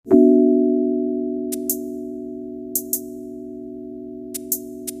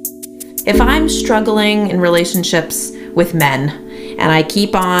If I'm struggling in relationships with men and I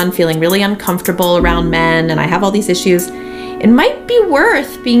keep on feeling really uncomfortable around men and I have all these issues, it might be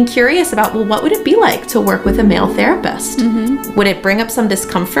worth being curious about, well, what would it be like to work with a male therapist? Would it bring up some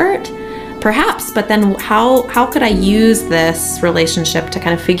discomfort? Perhaps, but then how could I use this relationship to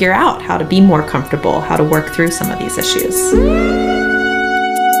kind of figure out how to be more comfortable, how to work through some of these issues?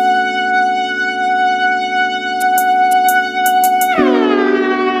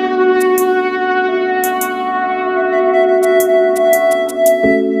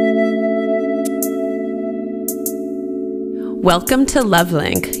 Welcome to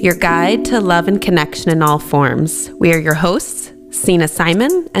LoveLink, your guide to love and connection in all forms. We are your hosts, Sina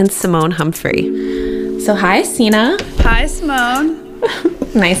Simon and Simone Humphrey. So hi, Sina. Hi, Simone.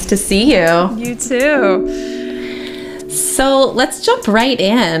 Nice to see you. You too. So let's jump right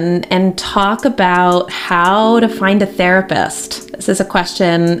in and talk about how to find a therapist. This is a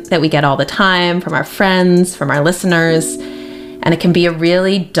question that we get all the time from our friends, from our listeners, and it can be a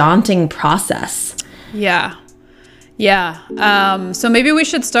really daunting process. Yeah. So maybe we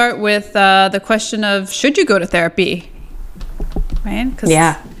should start with the question of, should you go to therapy? Right?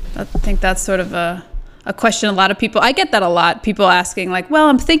 Yeah. I think that's sort of a question a lot of people, I get that a lot. People asking like, well,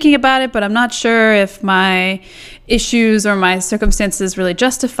 I'm thinking about it, but I'm not sure if my issues or my circumstances really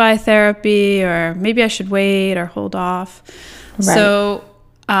justify therapy, or maybe I should wait or hold off. Right. So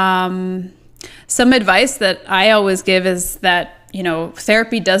some advice that I always give is that, you know,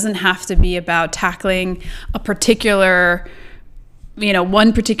 therapy doesn't have to be about tackling a particular,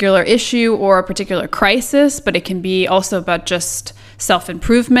 one particular issue or a particular crisis, but it can be also about just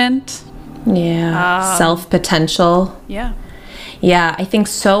self-improvement. Yeah. Self-potential. Yeah. Yeah. I think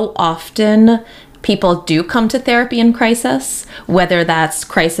so often people do come to therapy in crisis, whether that's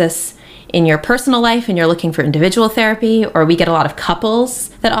crisis in your personal life and you're looking for individual therapy, or we get a lot of couples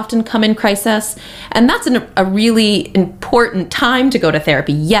that often come in crisis. And that's a really important time to go to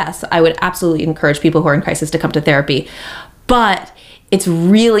therapy. Yes, I would absolutely encourage people who are in crisis to come to therapy, but it's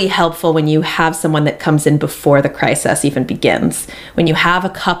really helpful when you have someone that comes in before the crisis even begins. When you have a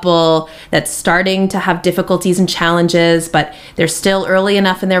couple that's starting to have difficulties and challenges, but they're still early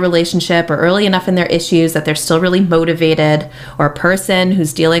enough in their relationship or early enough in their issues that they're still really motivated, or a person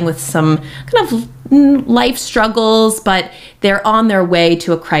who's dealing with some kind of life struggles, but they're on their way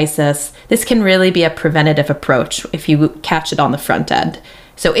to a crisis. This can really be a preventative approach if you catch it on the front end.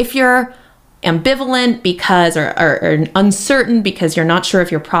 So if you're ambivalent because or uncertain because you're not sure if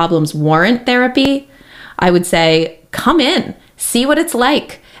your problems warrant therapy, I would say come in, see what it's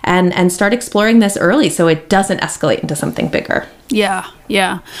like, and start exploring this early so it doesn't escalate into something bigger. Yeah.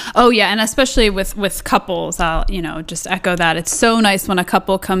 Oh yeah, and especially with couples, I'll just echo that. It's so nice when a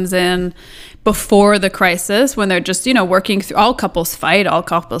couple comes in before the crisis, when they're just working through. All couples fight, all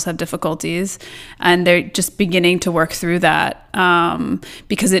couples have difficulties, and they're just beginning to work through that,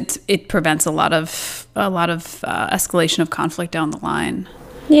 because it prevents a lot of escalation of conflict down the line.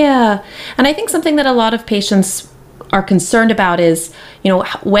 Yeah, and I think something that a lot of patients are concerned about is,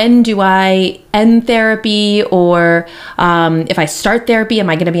 when do I end therapy, or if I start therapy, am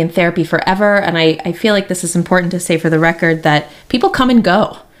I going to be in therapy forever? And I feel like this is important to say for the record that people come and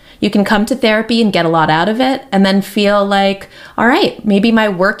go. You can come to therapy and get a lot out of it and then feel like, all right, maybe my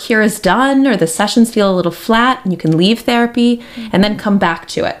work here is done, or the sessions feel a little flat, and you can leave therapy and then come back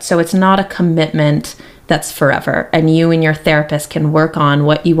to it. So it's not a commitment that's forever, and you and your therapist can work on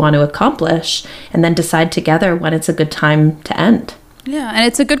what you want to accomplish and then decide together when it's a good time to end. Yeah, and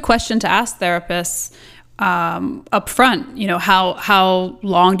it's a good question to ask therapists up front. How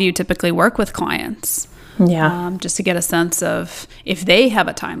long do you typically work with clients? Yeah. Just to get a sense of if they have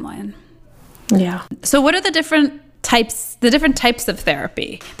a timeline. Yeah. So what are the different types of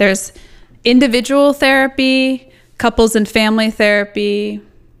therapy? There's individual therapy, couples and family therapy,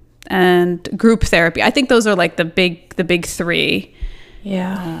 and group therapy. I think those are like the big three.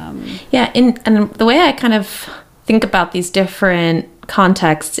 Yeah. And the way I kind of think about these different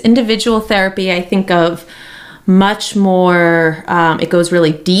contexts, individual therapy, I think of much more, it goes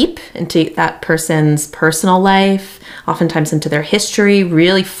really deep into that person's personal life, oftentimes into their history,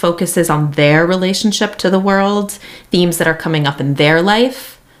 really focuses on their relationship to the world, themes that are coming up in their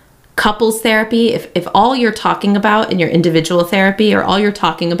life. Couples therapy, if all you're talking about in your individual therapy, or all you're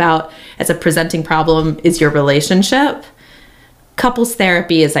talking about as a presenting problem is your relationship, couples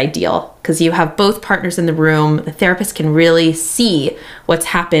therapy is ideal because you have both partners in the room. The therapist can really see what's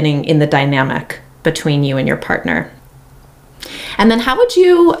happening in the dynamic between you and your partner. And then how would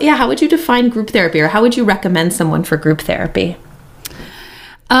you define group therapy, or how would you recommend someone for group therapy?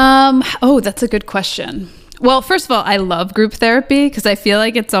 That's a good question. Well, first of all, I love group therapy because I feel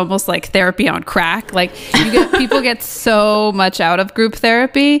like it's almost like therapy on crack. Like people get so much out of group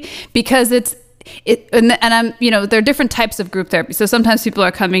therapy because and I'm, there are different types of group therapy. So sometimes people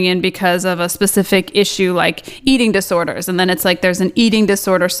are coming in because of a specific issue like eating disorders. And then it's like there's an eating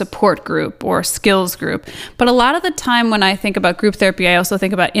disorder support group or skills group. But a lot of the time when I think about group therapy, I also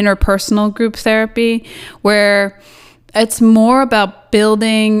think about interpersonal group therapy, where it's more about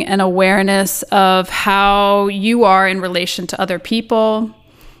building an awareness of how you are in relation to other people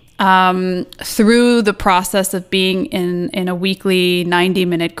through the process of being in a weekly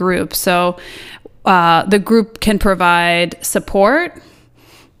 90-minute group. So the group can provide support.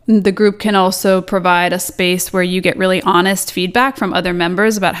 The group can also provide a space where you get really honest feedback from other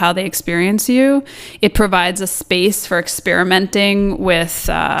members about how they experience you. It provides a space for experimenting with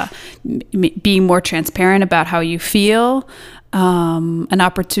being more transparent about how you feel, an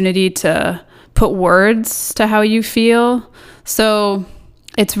opportunity to put words to how you feel. So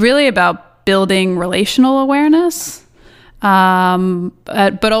it's really about building relational awareness,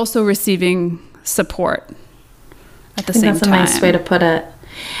 but also receiving support at the same time. That's a nice way to put it.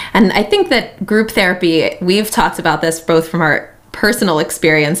 And I think that group therapy, we've talked about this both from our personal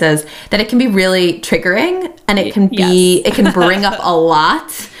experiences, that it can be really triggering and it can be, it can bring up a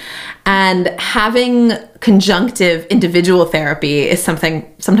lot. And having conjunctive individual therapy is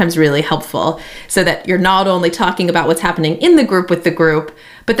something sometimes really helpful, so that you're not only talking about what's happening in the group with the group,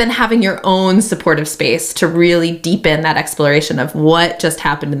 but then having your own supportive space to really deepen that exploration of what just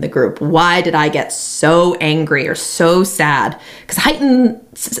happened in the group. Why did I get so angry or so sad? Because heightened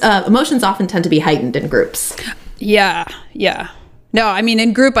emotions often tend to be heightened in groups. Yeah. No, I mean,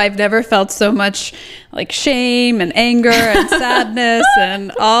 in group, I've never felt so much like shame and anger and sadness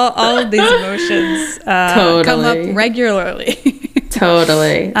and all of these emotions come up regularly.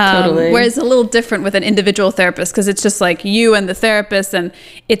 Totally. Whereas a little different with an individual therapist, because it's just like you and the therapist, and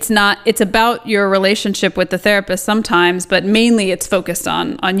it's about your relationship with the therapist sometimes, but mainly it's focused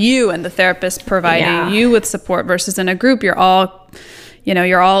on you and the therapist providing you with support, versus in a group, you're all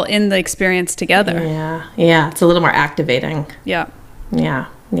in the experience together. Yeah. It's a little more activating. Yeah.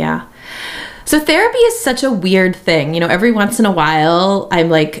 So therapy is such a weird thing. Every once in a while, I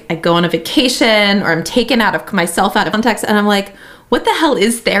go on a vacation or I'm taken myself out of context, and I'm like, what the hell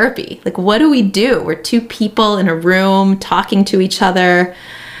is therapy? Like, what do we do? We're two people in a room talking to each other,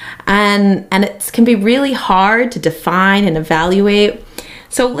 and it can be really hard to define and evaluate.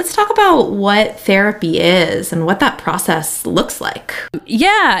 So let's talk about what therapy is and what that process looks like.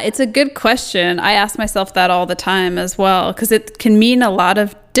 Yeah, it's a good question. I ask myself that all the time as well, because it can mean a lot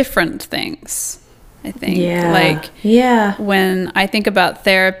of different things, I think. When I think about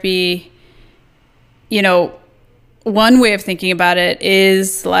therapy, one way of thinking about it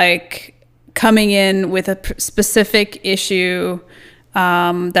is like coming in with a specific issue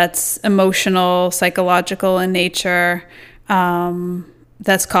that's emotional, psychological in nature,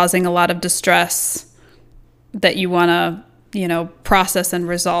 that's causing a lot of distress that you want to, process and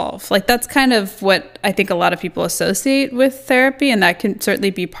resolve. Like, that's kind of what I think a lot of people associate with therapy, and that can certainly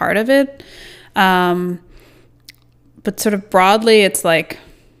be part of it. But sort of broadly, it's like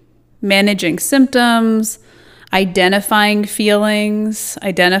managing symptoms, identifying feelings,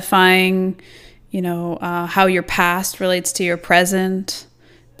 identifying, how your past relates to your present,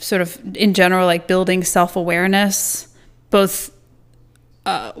 sort of in general, like building self-awareness, both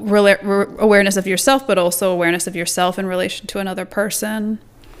awareness of yourself, but also awareness of yourself in relation to another person.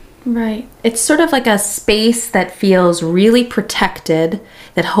 Right. It's sort of like a space that feels really protected,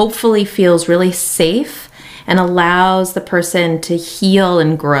 that hopefully feels really safe and allows the person to heal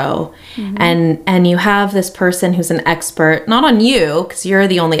and grow. Mm-hmm. And you have this person who's an expert, not on you, because you're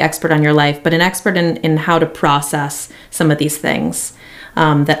the only expert on your life, but an expert in how to process some of these things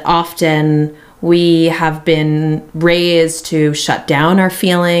that often we have been raised to shut down our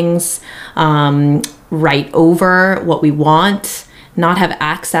feelings, write over what we want, not have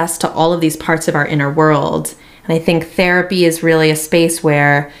access to all of these parts of our inner world. And I think therapy is really a space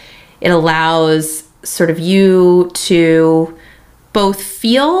where it allows sort of you to both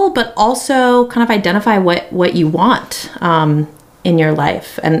feel, but also kind of identify what you want in your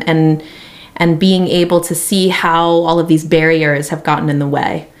life, and being able to see how all of these barriers have gotten in the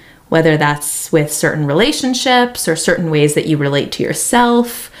way, whether that's with certain relationships or certain ways that you relate to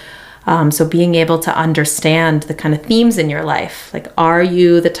yourself. So being able to understand the kind of themes in your life. Like, are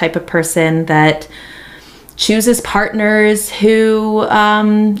you the type of person that chooses partners who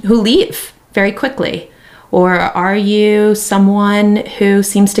leave very quickly? Or are you someone who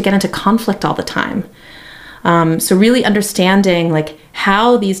seems to get into conflict all the time? So really understanding like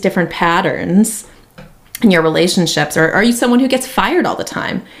how these different patterns in your relationships? Or are you someone who gets fired all the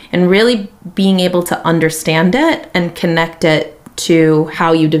time? And really being able to understand it and connect it to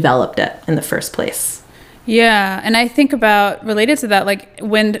how you developed it in the first place. Yeah, and I think about, related to that, like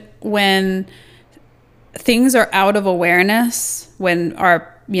when things are out of awareness, when our,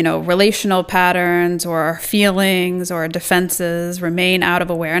 relational patterns or our feelings or our defenses remain out of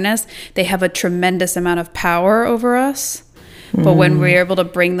awareness, they have a tremendous amount of power over us. But when we're able to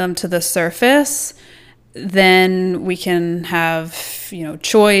bring them to the surface, then we can have,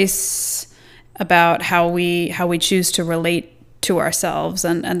 choice about how we choose to relate to ourselves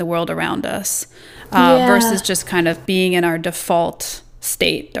and the world around us, versus just kind of being in our default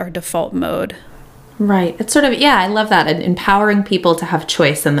state, our default mode. Right. It's sort of, I love that. Empowering people to have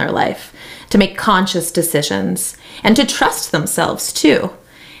choice in their life, to make conscious decisions, and to trust themselves too.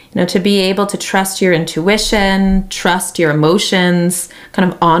 To be able to trust your intuition, trust your emotions,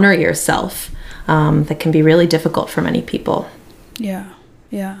 kind of honor yourself. That can be really difficult for many people. Yeah.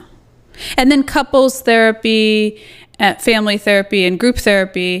 And then couples therapy, family therapy, and group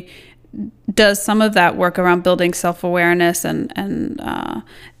therapy does some of that work around building self-awareness and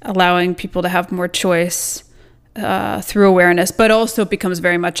allowing people to have more choice through awareness, but also becomes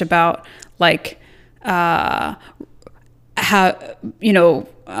very much about how,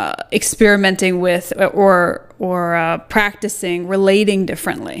 experimenting with or practicing relating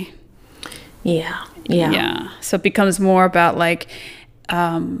differently. Yeah. So it becomes more about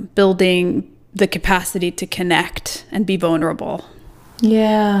building the capacity to connect and be vulnerable.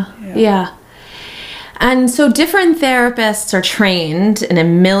 Yeah. And so different therapists are trained in a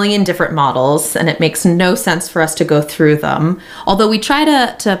million different models, and it makes no sense for us to go through them. Although we try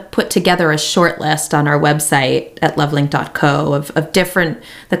to put together a short list on our website at lovelink.co of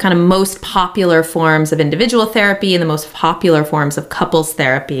the kind of most popular forms of individual therapy and the most popular forms of couples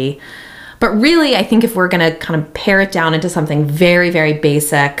therapy. But really, I think if we're going to kind of pare it down into something very, very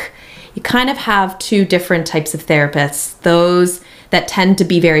basic, you kind of have two different types of therapists. Those that tend to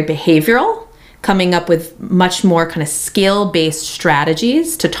be very behavioral, coming up with much more kind of skill-based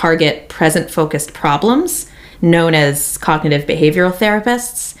strategies to target present-focused problems, known as cognitive behavioral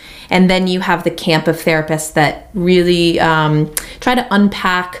therapists. And then you have the camp of therapists that really try to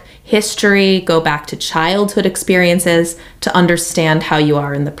unpack history, go back to childhood experiences to understand how you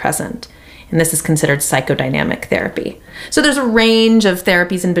are in the present. And this is considered psychodynamic therapy. So there's a range of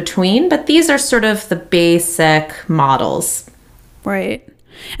therapies in between, but these are sort of the basic models. Right.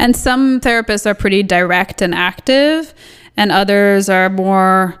 And some therapists are pretty direct and active, and others are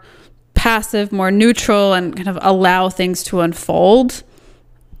more passive, more neutral, and kind of allow things to unfold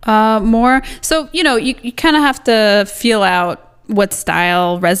more. So, you kind of have to feel out what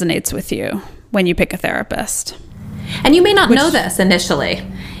style resonates with you when you pick a therapist. And you may not know this initially.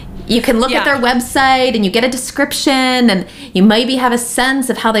 You can look at their website and you get a description and you maybe have a sense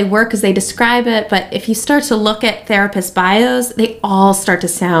of how they work as they describe it. But if you start to look at therapist bios, they all start to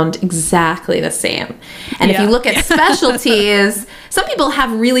sound exactly the same. And if you look at specialties, some people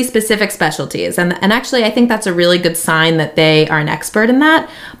have really specific specialties. And actually, I think that's a really good sign that they are an expert in that.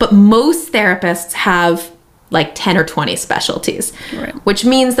 But most therapists have like 10 or 20 specialties, which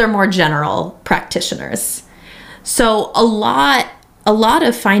means they're more general practitioners. So a lot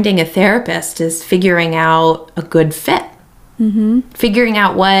of finding a therapist is figuring out a good fit, figuring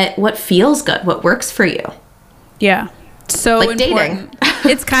out what feels good, what works for you. Yeah. So like important.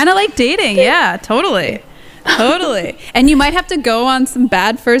 Dating. It's kind of like dating. Yeah, totally. And you might have to go on some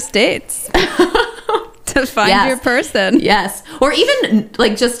bad first dates to find your person. Yes. Or even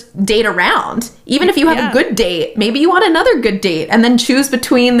like just date around. Even if you have a good date, maybe you want another good date and then choose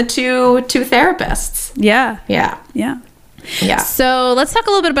between the two therapists. Yeah. So let's talk a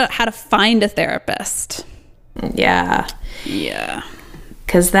little bit about how to find a therapist. Yeah.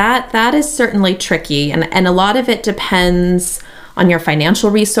 Because that is certainly tricky. And a lot of it depends on your financial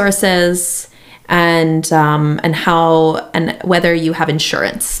resources and whether you have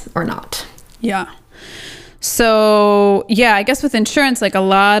insurance or not. Yeah. So, I guess with insurance, like a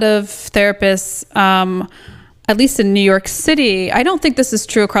lot of therapists, at least in New York City, I don't think this is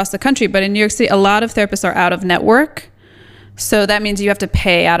true across the country, but in New York City, a lot of therapists are out of network. So that means you have to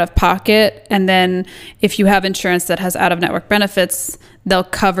pay out of pocket. And then if you have insurance that has out of network benefits, they'll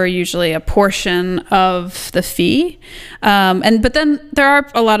cover usually a portion of the fee. But then there are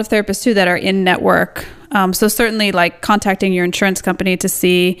a lot of therapists too that are in network. So certainly like contacting your insurance company to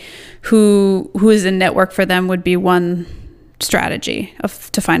see who is in network for them would be one strategy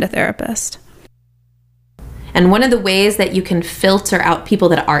to find a therapist. And one of the ways that you can filter out people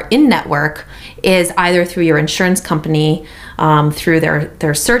that are in network is either through your insurance company, through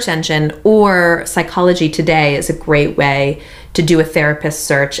their search engine, or Psychology Today is a great way to do a therapist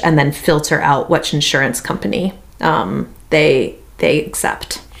search and then filter out which insurance company they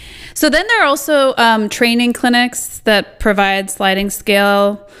accept. So then there are also training clinics that provide sliding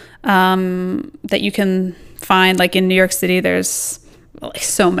scale that you can find. Like in New York City, there's like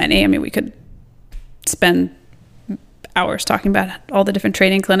so many. I mean, we could spend hours talking about all the different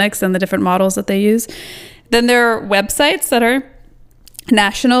training clinics and the different models that they use. Then there are websites that are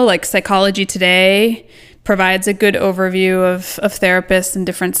national, like Psychology Today provides a good overview of therapists in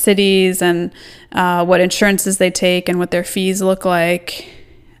different cities and what insurances they take and what their fees look like.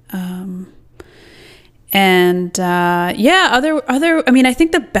 I mean, I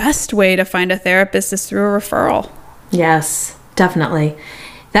think the best way to find a therapist is through a referral. Yes, definitely.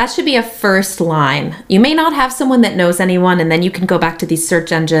 That should be a first line. You may not have someone that knows anyone, and then you can go back to these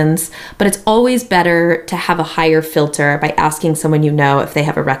search engines, but it's always better to have a higher filter by asking someone you know if they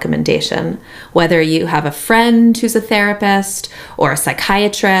have a recommendation. Whether you have a friend who's a therapist or a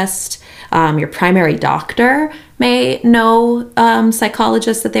psychiatrist, your primary doctor may know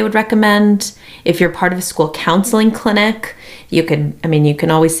psychologists that they would recommend. If you're part of a school counseling clinic, you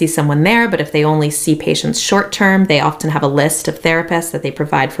can always see someone there, but if they only see patients short term, they often have a list of therapists that they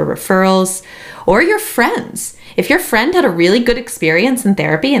provide for referrals. Or your friends. If your friend had a really good experience in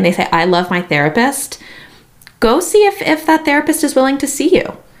therapy and they say, I love my therapist, go see if that therapist is willing to see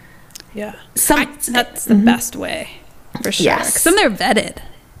you. Yeah. That's the best way, for sure. Yes. Some they're vetted.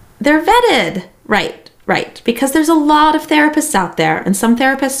 They're vetted. Right. Because there's a lot of therapists out there, and some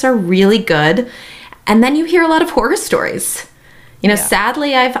therapists are really good. And then you hear a lot of horror stories.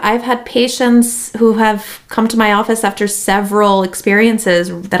 Sadly, I've had patients who have come to my office after several experiences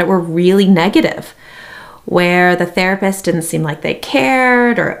that were really negative, where the therapist didn't seem like they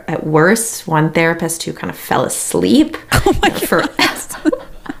cared, or at worst, one therapist who kind of fell asleep. Oh my God.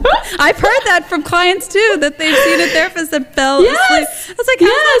 I've heard that from clients too, that they've seen a therapist that fell asleep. I was like,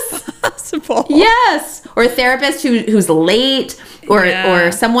 how is that possible? Yes. Or a therapist who's late,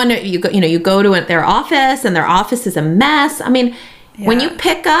 or someone you go to their office and their office is a mess. I mean, when you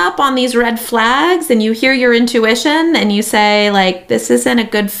pick up on these red flags and you hear your intuition and you say, like, this isn't a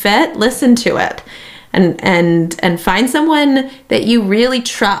good fit, listen to it. And find someone that you really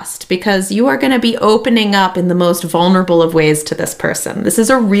trust, because you are going to be opening up in the most vulnerable of ways to this person. This is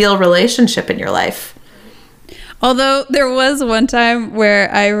a real relationship in your life. Although there was one time where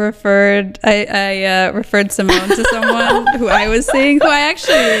I referred Simone to someone who I was seeing, who I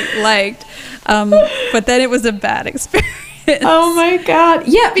actually liked, but then it was a bad experience. Oh my God!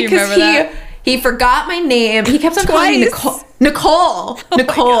 Yeah, because he forgot my name. He kept on calling me Nicole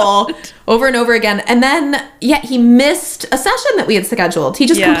over and over again. And then, he missed a session that we had scheduled. He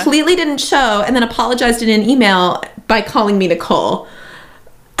just completely didn't show, and then apologized in an email by calling me Nicole.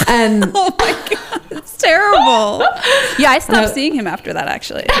 And oh my God, it's terrible. I stopped seeing him after that,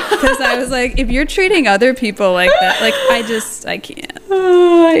 actually, because I was like, if you're treating other people like that, like, I can't.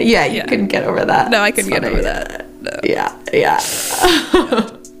 You couldn't get over that. No, I couldn't get over that. No. Yeah.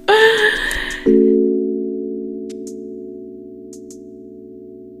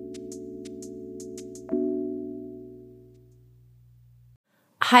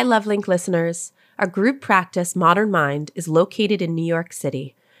 Hi, LoveLink listeners. Our group practice, Modern Mind, is located in New York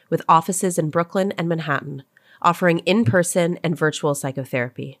City, with offices in Brooklyn and Manhattan, offering in-person and virtual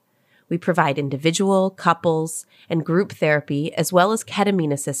psychotherapy. We provide individual, couples, and group therapy, as well as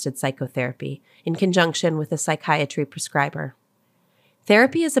ketamine-assisted psychotherapy in conjunction with a psychiatry prescriber.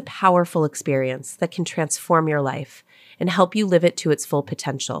 Therapy is a powerful experience that can transform your life and help you live it to its full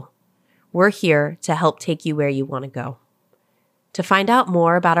potential. We're here to help take you where you want to go. To find out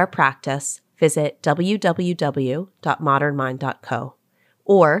more about our practice, visit www.modernmind.co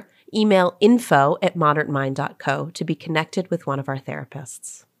or email info@modernmind.co to be connected with one of our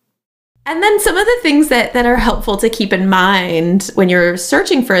therapists. And then some of the things that are helpful to keep in mind when you're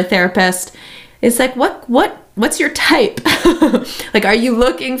searching for a therapist is like, what's your type? Like, are you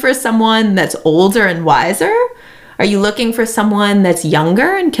looking for someone that's older and wiser? Are you looking for someone that's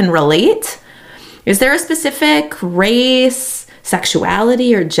younger and can relate? Is there a specific race,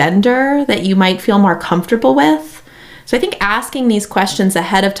 sexuality, or gender that you might feel more comfortable with? So I think asking these questions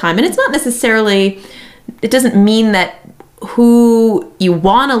ahead of time, and it's not necessarily, it doesn't mean that who you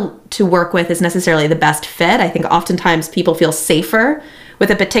want to work with is necessarily the best fit. I think oftentimes people feel safer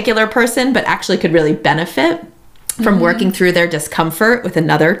with a particular person, but actually could really benefit from working through their discomfort with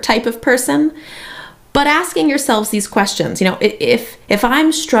another type of person. But asking yourselves these questions, if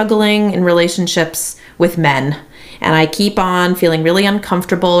I'm struggling in relationships with men, and I keep on feeling really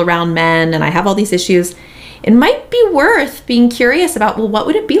uncomfortable around men, and I have all these issues, it might be worth being curious about, well, what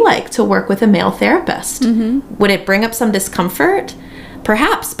would it be like to work with a male therapist? Would it bring up some discomfort?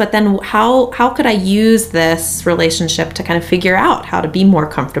 Perhaps, but then how could I use this relationship to kind of figure out how to be more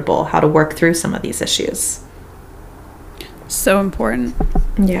comfortable, how to work through some of these issues? So important.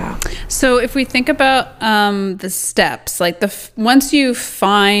 Yeah. So if we think about the steps, like once you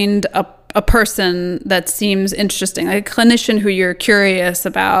find a person that seems interesting, like a clinician who you're curious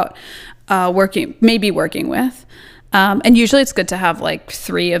about working with, and usually it's good to have like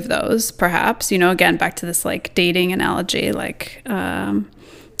 3 of those, perhaps, again, back to this like dating analogy, like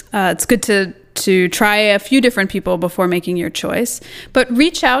it's good to try a few different people before making your choice, but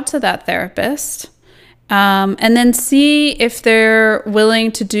reach out to that therapist. And then see if they're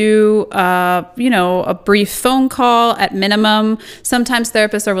willing to do, a brief phone call at minimum. Sometimes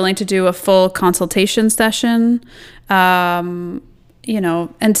therapists are willing to do a full consultation session, and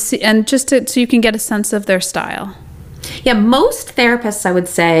just so you can get a sense of their style. Yeah, most therapists, I would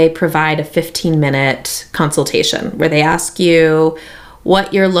say, provide a 15-minute consultation where they ask you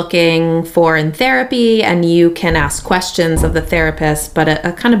what you're looking for in therapy, and you can ask questions of the therapist, but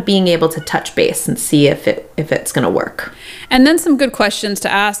a kind of being able to touch base and see if it's going to work. And then some good questions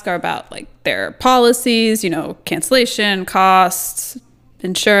to ask are about like their policies, cancellation, costs,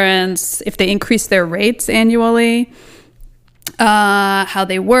 insurance, if they increase their rates annually, how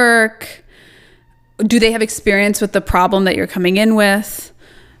they work, do they have experience with the problem that you're coming in with,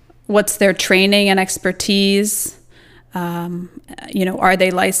 what's their training and expertise. Are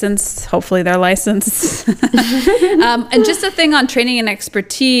they licensed? Hopefully they're licensed. And just a thing on training and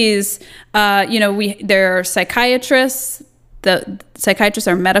expertise, there are psychiatrists. The psychiatrists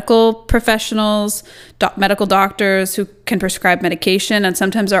are medical professionals, medical doctors who can prescribe medication and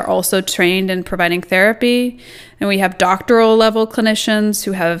sometimes are also trained in providing therapy. And we have doctoral level clinicians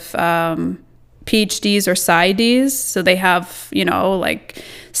who have PhDs or PsyDs. So they have, like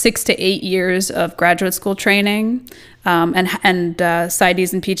 6 to 8 years of graduate school training. And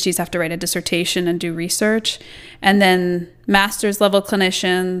PsyDs and PhDs have to write a dissertation and do research. And then master's level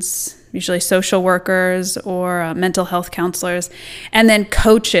clinicians, usually social workers or mental health counselors, and then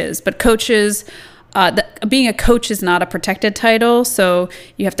coaches. But coaches, being a coach is not a protected title, so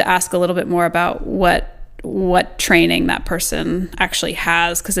you have to ask a little bit more about what training that person actually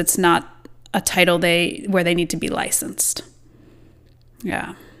has, because it's not a title where they need to be licensed.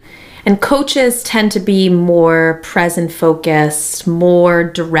 Yeah. And coaches tend to be more present focused, more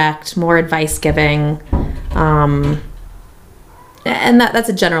direct, more advice giving. And that's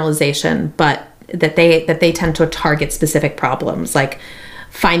a generalization, but that they tend to target specific problems like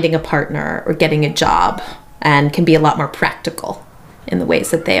finding a partner or getting a job, and can be a lot more practical in the ways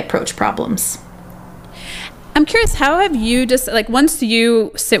that they approach problems. I'm curious, how have you just once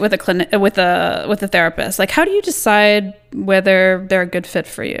you sit with a therapist, like how do you decide whether they're a good fit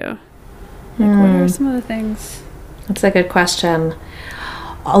for you? What are some of the things? That's a good question.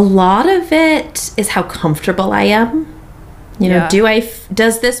 A lot of it is how comfortable I am.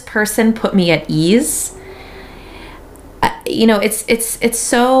 Does this person put me at ease? It's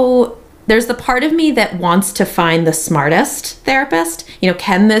so, there's the part of me that wants to find the smartest therapist.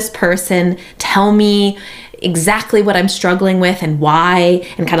 Can this person tell me exactly what I'm struggling with and why,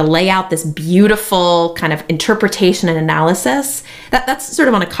 and kind of lay out this beautiful kind of interpretation and analysis. That's sort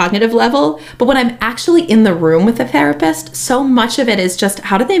of on a cognitive level. But when I'm actually in the room with a therapist, so much of it is just,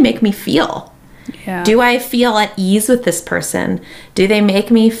 how do they make me feel? Yeah. Do I feel at ease with this person? Do they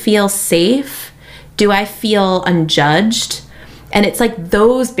make me feel safe? Do I feel unjudged? And it's like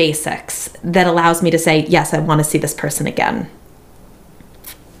those basics that allows me to say, yes, I want to see this person again.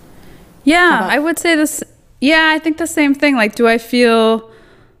 Yeah, I would say this. Yeah, I think the same thing. Like, do I feel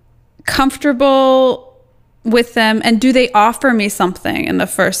comfortable with them, and do they offer me something in the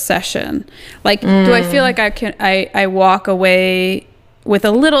first session? Like, do I feel like I walk away with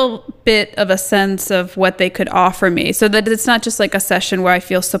a little bit of a sense of what they could offer me, so that it's not just like a session where I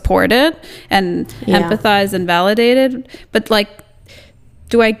feel supported and empathized and validated, but like,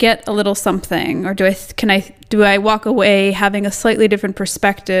 do I get a little something, or do I walk away having a slightly different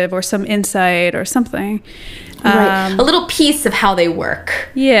perspective or some insight or something? Right. A little piece of how they work.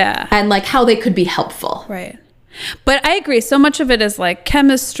 Yeah. And like how they could be helpful. Right. But I agree. So much of it is like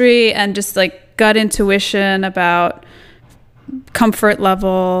chemistry and just like gut intuition about comfort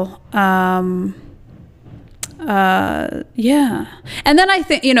level. Yeah. And then I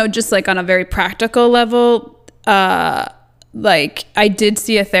think, just like on a very practical level, like I did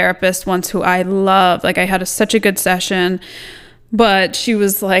see a therapist once who I loved. Like I had such a good session. but she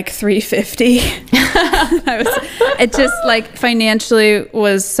was like $350. It just like financially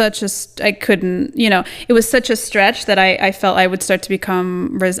was such a, I couldn't, it was such a stretch that I felt I would start to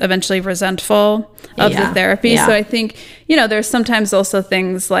become eventually resentful of the therapy. So I think, there's sometimes also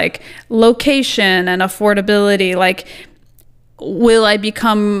things like location and affordability. Like, will I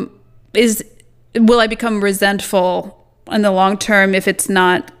become resentful in the long term if it's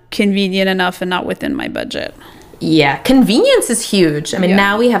not convenient enough and not within my budget? Yeah, convenience is huge. I mean,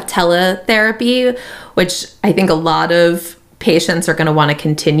 now we have teletherapy, which I think a lot of patients are going to want to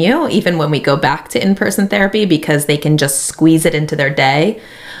continue even when we go back to in-person therapy, because they can just squeeze it into their day.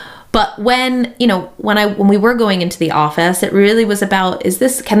 But when we were going into the office, it really was about,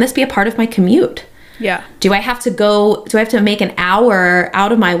 can this be a part of my commute? Yeah. Do I have to make an hour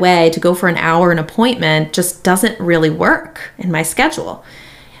out of my way to go for an hour an appointment? Just doesn't really work in my schedule.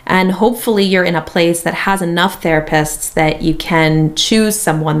 And hopefully you're in a place that has enough therapists that you can choose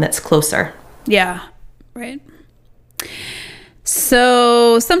someone that's closer. Yeah, right.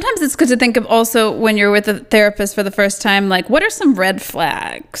 So sometimes it's good to think of also when you're with a therapist for the first time, like, what are some red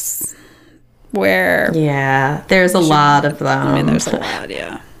flags? There's a lot of them. I mean, there's a lot,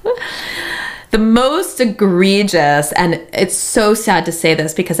 yeah. The most egregious, and it's so sad to say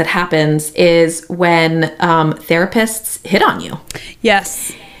this because it happens, is when therapists hit on you.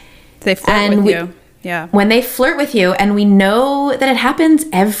 Yes. They flirt with you. Yeah. When they flirt with you, and we know that it happens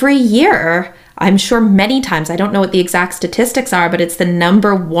every year. I'm sure many times. I don't know what the exact statistics are, but it's the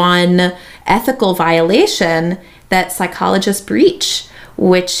number one ethical violation that psychologists breach,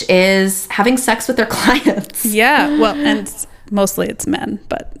 which is having sex with their clients. Yeah. Well, and mostly it's men,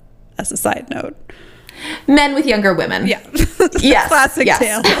 but as a side note. Men with younger women. Yeah. Yes. Classic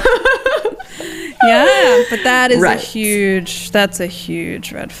tale. Yeah, but that is that's a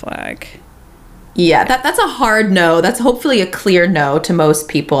huge red flag. Yeah, that's a hard no. That's hopefully a clear no to most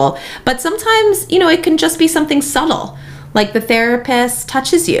people. But sometimes, it can just be something subtle. Like the therapist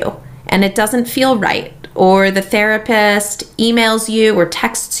touches you and it doesn't feel right. Or the therapist emails you or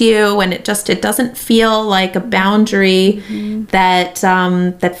texts you and it doesn't feel like a boundary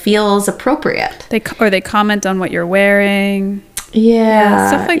that feels appropriate. They comment on what you're wearing. Yeah.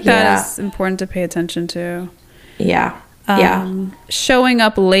 Stuff like that is important to pay attention to. Yeah. Showing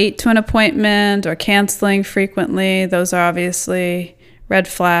up late to an appointment or canceling frequently, those are obviously red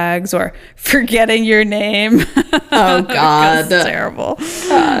flags. Or forgetting your name. Oh, God. That's terrible.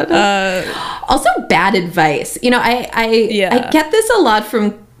 God. Also, bad advice. I get this a lot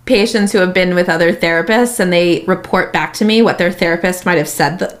from patients who have been with other therapists, and they report back to me what their therapist might have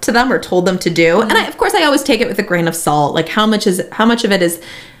said to them or told them to do. And of course, I always take it with a grain of salt. Like, how much of it is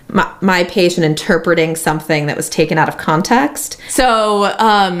my patient interpreting something that was taken out of context. So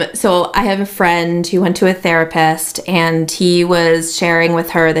I have a friend who went to a therapist, and he was sharing with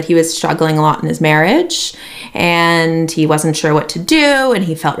her that he was struggling a lot in his marriage, and he wasn't sure what to do, and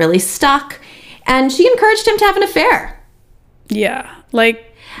he felt really stuck. And she encouraged him to have an affair. Yeah,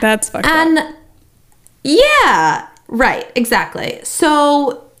 like, that's fucked up. And yeah, right, exactly.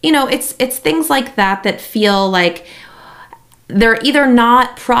 So, it's things like that feel like they're either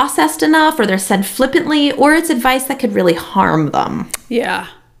not processed enough, or they're said flippantly, or it's advice that could really harm them. Yeah.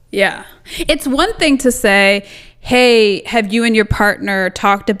 Yeah. It's one thing to say, hey, have you and your partner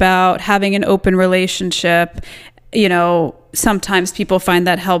talked about having an open relationship? Sometimes people find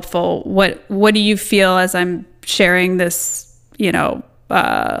that helpful. What do you feel as I'm sharing this,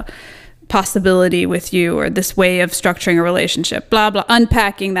 possibility with you, or this way of structuring a relationship, blah, blah,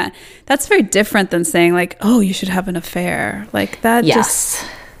 unpacking that. That's very different than saying like, oh, you should have an affair. Like that. Yes.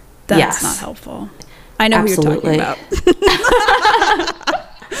 That's not helpful. I know Absolutely. who you're talking about.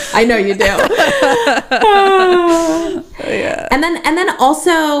 I know you do. Yeah. And then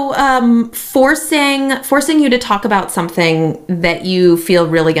also forcing you to talk about something that you feel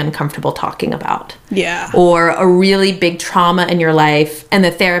really uncomfortable talking about. Yeah. Or a really big trauma in your life, and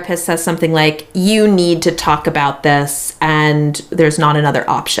the therapist says something like, you need to talk about this and there's not another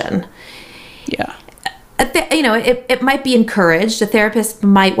option. Yeah. It might be encouraged. A therapist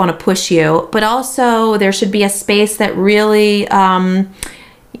might want to push you, but also there should be a space that really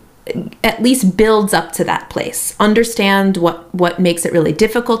at least builds up to that place. Understand what makes it really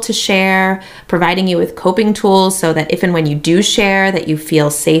difficult to share, providing you with coping tools so that if and when you do share, that you feel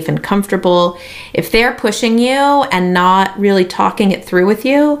safe and comfortable. If they're pushing you and not really talking it through with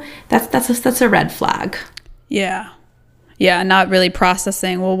you, that's a red flag. Yeah. Yeah, not really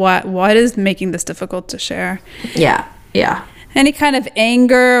processing, well, what is making this difficult to share? Yeah. Yeah. Any kind of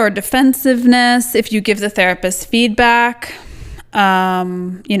anger or defensiveness, if you give the therapist feedback,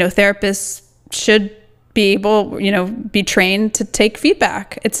 therapists should be able, be trained to take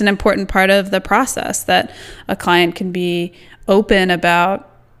feedback. It's an important part of the process that a client can be open about,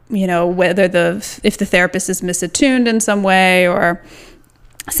 whether if the therapist is misattuned in some way or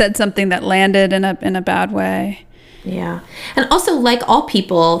said something that landed in a bad way. Yeah. And also, like all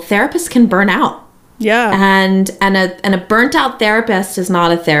people, therapists can burn out. Yeah. And a burnt out therapist is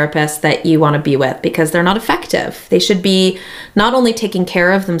not a therapist that you want to be with, because they're not effective. They should be not only taking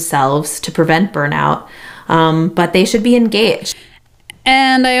care of themselves to prevent burnout, but they should be engaged.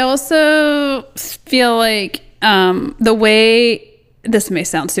 And I also feel like the way, this may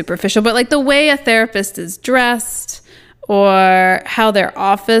sound superficial, but like the way a therapist is dressed or how their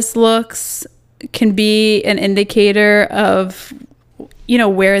office looks can be an indicator of,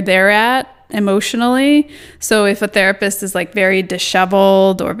 where they're at emotionally. So if a therapist is like very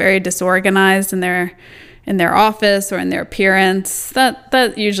disheveled or very disorganized in their office or in their appearance,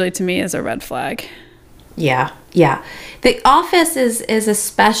 that usually to me is a red flag. Yeah. The office is a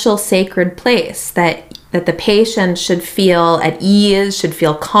special sacred place that the patient should feel at ease, should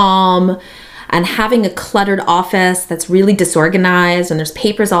feel calm. And having a cluttered office that's really disorganized and there's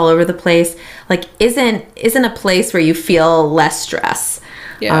papers all over the place, like isn't a place where you feel less stress.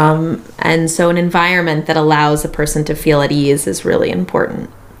 Yeah. And so an environment that allows a person to feel at ease is really important.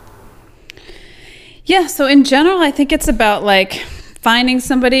 Yeah. So in general, I think it's about like finding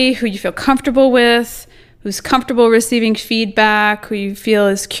somebody who you feel comfortable with, who's comfortable receiving feedback, who you feel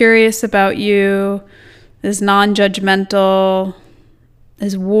is curious about you, is non-judgmental,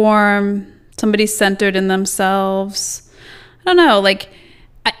 is warm, somebody centered in themselves. I don't know, like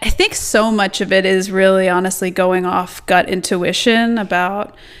I think so much of it is really honestly going off gut intuition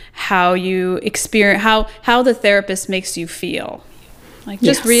about how you experience, how the therapist makes you feel. Like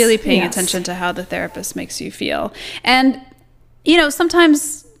just really paying attention to how the therapist makes you feel. And,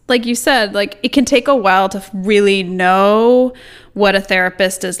 sometimes, like you said, like it can take a while to really know what a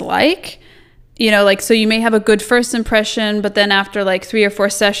therapist is like. So you may have a good first impression, but then after like 3 or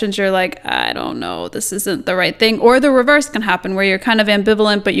 4 sessions, you're like, I don't know, this isn't the right thing. Or the reverse can happen where you're kind of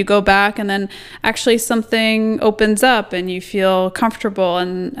ambivalent, but you go back and then actually something opens up and you feel comfortable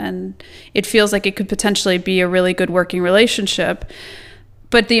and it feels like it could potentially be a really good working relationship.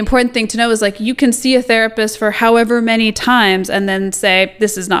 But the important thing to know is like you can see a therapist for however many times and then say,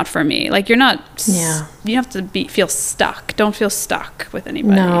 this is not for me. Like you have to feel stuck. Don't feel stuck with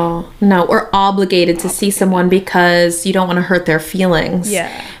anybody. No. Or obligated to see someone because you don't want to hurt their feelings.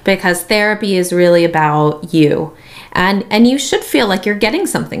 Yeah. Because therapy is really about you. And you should feel like you're getting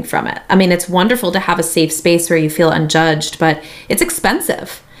something from it. I mean, it's wonderful to have a safe space where you feel unjudged, but it's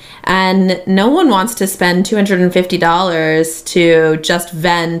expensive. And no one wants to spend $250 to just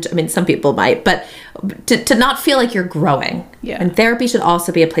vent. I mean, some people might, but to not feel like you're growing. Yeah. And therapy should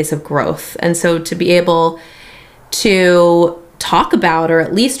also be a place of growth. And so to be able to talk about or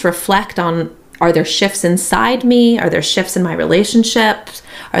at least reflect on, are there shifts inside me? Are there shifts in my relationships?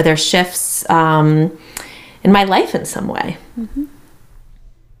 Are there shifts in my life in some way? Mm-hmm.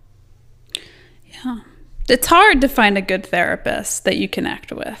 Yeah. It's hard to find a good therapist that you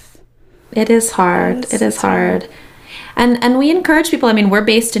connect with. It is hard. It is hard. And we encourage people, I mean, we're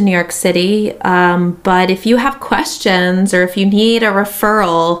based in New York City, but if you have questions or if you need a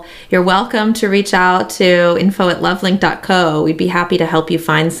referral, you're welcome to reach out to info@lovelink.co. We'd be happy to help you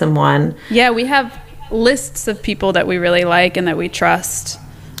find someone. Yeah, we have lists of people that we really like and that we trust.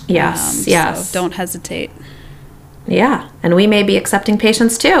 Yes. So don't hesitate. Yeah, and we may be accepting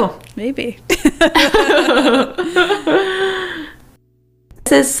patients too. Maybe.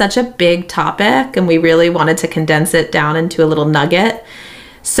 This is such a big topic, and we really wanted to condense it down into a little nugget.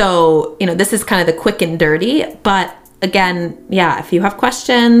 So, this is kind of the quick and dirty, but again, if you have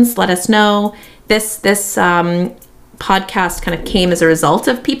questions, let us know. This podcast kind of came as a result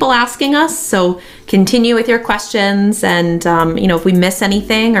of people asking us. So continue with your questions, and if we miss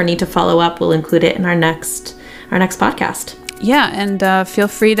anything or need to follow up, we'll include it in our next podcast. Yeah, and feel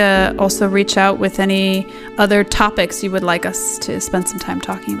free to also reach out with any other topics you would like us to spend some time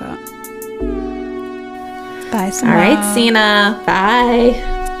talking about. Bye, Sina. All right, Sina. Bye.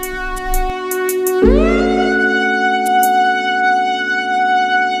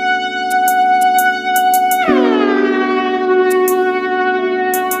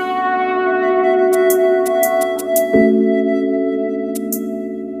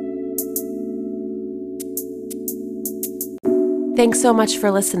 Thanks so much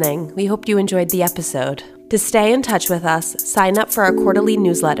for listening. We hope you enjoyed the episode. To stay in touch with us, sign up for our quarterly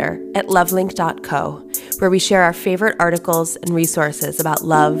newsletter at lovelink.co, where we share our favorite articles and resources about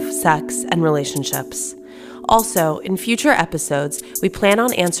love, sex, and relationships. Also, in future episodes, we plan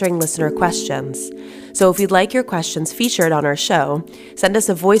on answering listener questions. So if you'd like your questions featured on our show, send us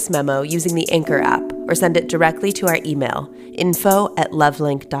a voice memo using the Anchor app or send it directly to our email,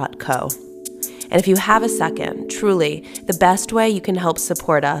 info@lovelink.co. And if you have a second, truly, the best way you can help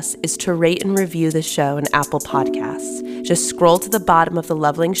support us is to rate and review the show in Apple Podcasts. Just scroll to the bottom of the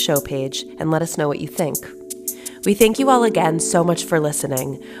Lovelink show page and let us know what you think. We thank you all again so much for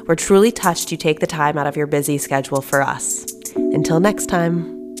listening. We're truly touched you take the time out of your busy schedule for us. Until next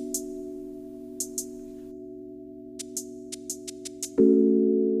time.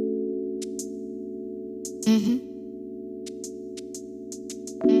 Mm-hmm.